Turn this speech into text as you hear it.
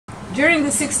During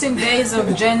the 16 days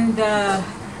of gender-based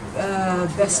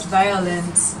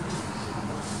violence,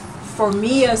 for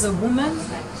me as a woman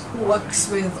who works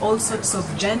with all sorts of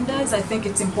genders, I think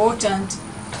it's important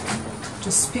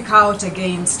to speak out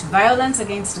against violence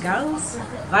against girls,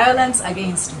 violence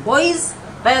against boys,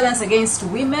 violence against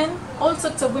women, all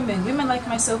sorts of women, women like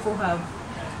myself who have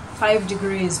 5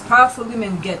 degrees. Powerful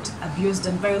women get abused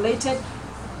and violated.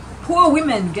 Poor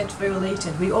women get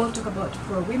violated. We all talk about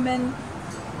poor women,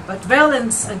 but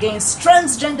violence against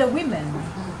transgender women,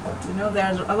 you know, there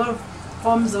are a lot of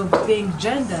forms of being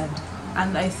gendered,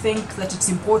 and I think that it's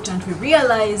important we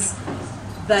realize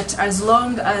that as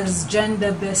long as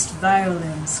gender-based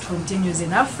violence continues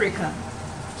in Africa,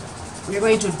 we're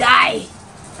going to die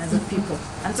as a people.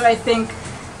 And so I think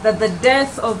that the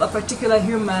death of a particular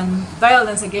human,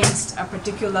 violence against a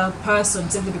particular person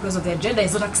simply because of their gender,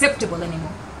 is not acceptable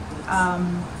anymore.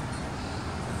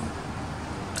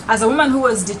 As a woman who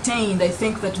was detained, I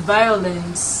think that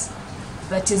violence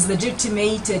that is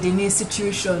legitimated in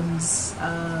institutions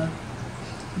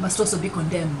must also be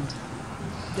condemned.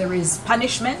 There is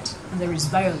punishment and there is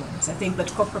violence. I think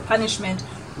that corporal punishment,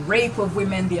 rape of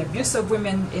women, the abuse of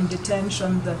women in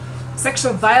detention, the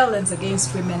sexual violence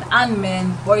against women and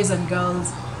men, boys and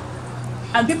girls,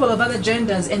 and people of other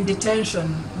genders in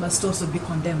detention must also be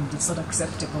condemned. It's not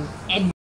acceptable anymore.